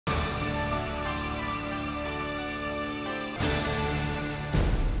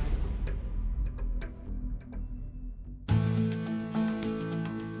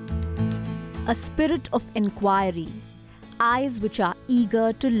A spirit of inquiry, eyes which are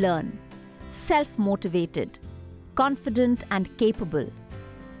eager to learn, self-motivated, confident and capable.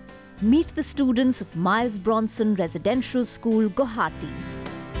 Meet the students of Miles Bronson Residential School, Guwahati.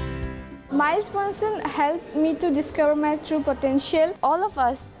 Miles Bronson helped me to discover my true potential. All of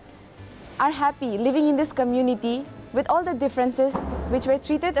us are happy living in this community with all the differences which were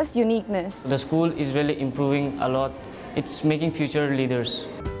treated as uniqueness. The school is really improving a lot. It's making future leaders.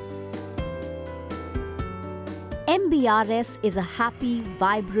 MBRS is a happy,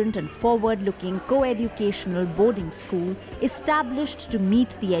 vibrant and forward-looking co-educational boarding school established to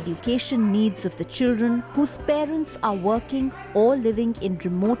meet the education needs of the children whose parents are working or living in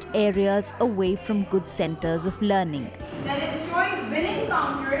remote areas away from good centers of learning. That is showing winning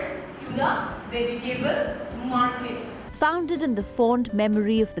counters to the vegetable market. Founded in the fond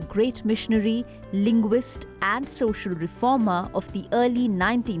memory of the great missionary, linguist and social reformer of the early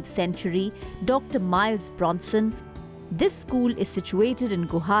 19th century, Dr. Miles Bronson, this school is situated in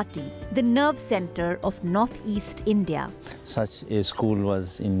Guwahati, the nerve center of northeast India. Such a school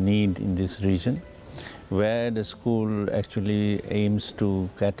was in need in this region, where the school actually aims to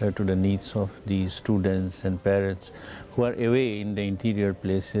cater to the needs of the students and parents who are away in the interior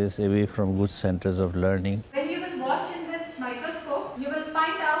places, away from good centers of learning. When you will watch in this microscope, you will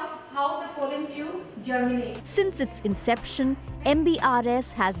find out how the pollen tube germinates. Since its inception,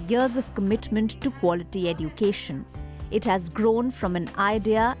 MBRS has years of commitment to quality education. It has grown from an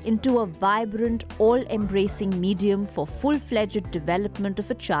idea into a vibrant, all-embracing medium for full-fledged development of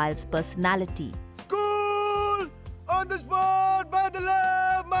a child's personality. School on the spot by the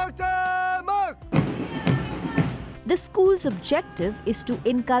lab, mark time, mark! The school's objective is to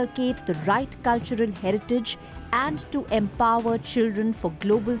inculcate the right cultural heritage and to empower children for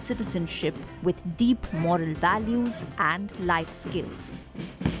global citizenship with deep moral values and life skills.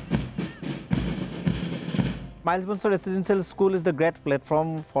 Miles Bronson Residential School is the great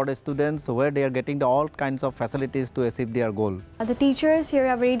platform for the students where they are getting all kinds of facilities to achieve their goal. The teachers here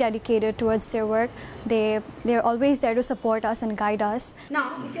are very dedicated towards their work. They're always there to support us and guide us.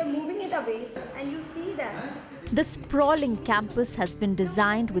 Now, if you're moving it away and you see that, the sprawling campus has been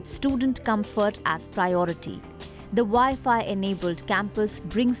designed with student comfort as priority. The Wi-Fi enabled campus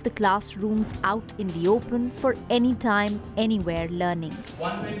brings the classrooms out in the open for anytime, anywhere learning.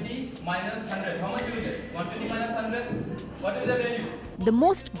 120 minus 100. How much you will get? 120 minus 100? What is the value? The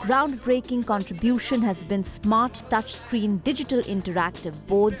most groundbreaking contribution has been smart touchscreen digital interactive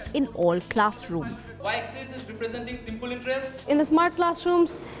boards in all classrooms. Y-axis is representing simple interest. In the smart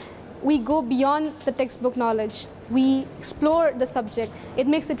classrooms, we go beyond the textbook knowledge. We explore the subject. It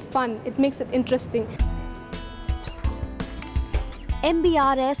makes it fun. It makes it interesting.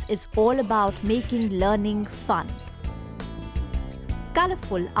 MBRS is all about making learning fun.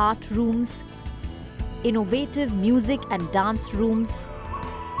 Colorful art rooms, innovative music and dance rooms,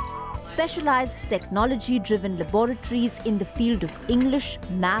 specialized technology-driven laboratories in the field of English,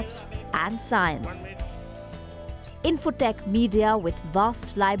 maths and science. Infotech media with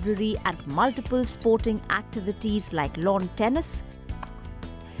vast library and multiple sporting activities like lawn tennis,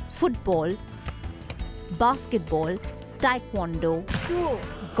 football, basketball, taekwondo,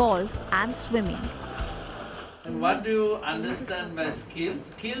 golf and swimming. What do you understand by skills?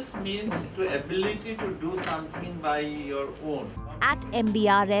 Skills means the ability to do something by your own. At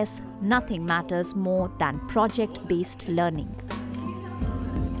MBRS, nothing matters more than project-based learning.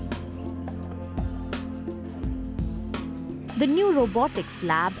 The new robotics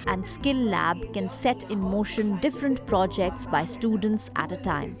lab and skill lab can set in motion different projects by students at a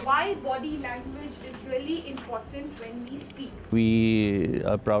time. Why body language is really important when we speak. We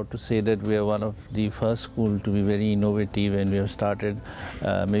are proud to say that we are one of the first schools to be very innovative, and we have started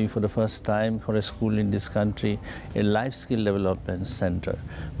maybe for the first time for a school in this country a life skill development center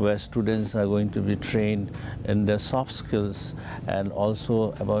where students are going to be trained in their soft skills and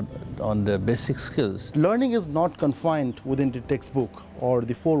also on the basic skills. Learning is not confined within the textbook or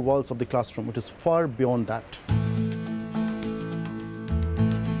the four walls of the classroom. It is far beyond that.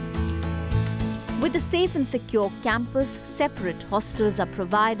 With a safe and secure campus, separate hostels are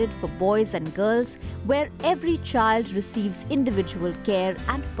provided for boys and girls where every child receives individual care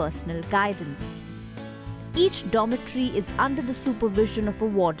and personal guidance. Each dormitory is under the supervision of a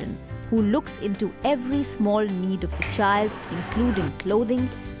warden who looks into every small need of the child, including clothing,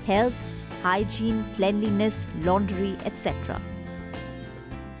 health, hygiene, cleanliness, laundry, etc.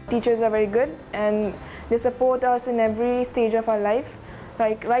 Teachers are very good and they support us in every stage of our life.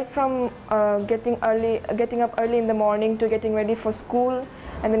 Right from getting up early in the morning to getting ready for school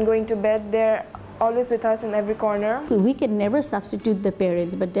and then going to bed, they're always with us in every corner. We can never substitute the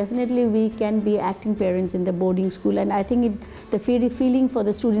parents, but definitely we can be acting parents in the boarding school, and I think the feeling for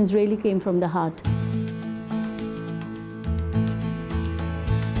the students really came from the heart.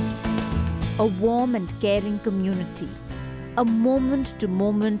 A warm and caring community, a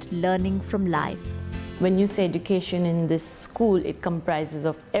moment-to-moment learning from life. When you say education in this school, it comprises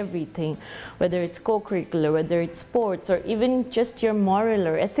of everything, whether it's co-curricular, whether it's sports, or even just your moral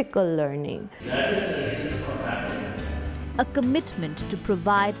or ethical learning. A commitment to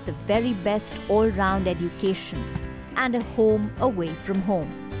provide the very best all-round education and a home away from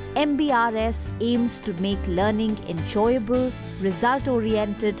home. MBRS aims to make learning enjoyable,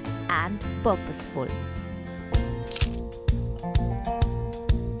 result-oriented and purposeful.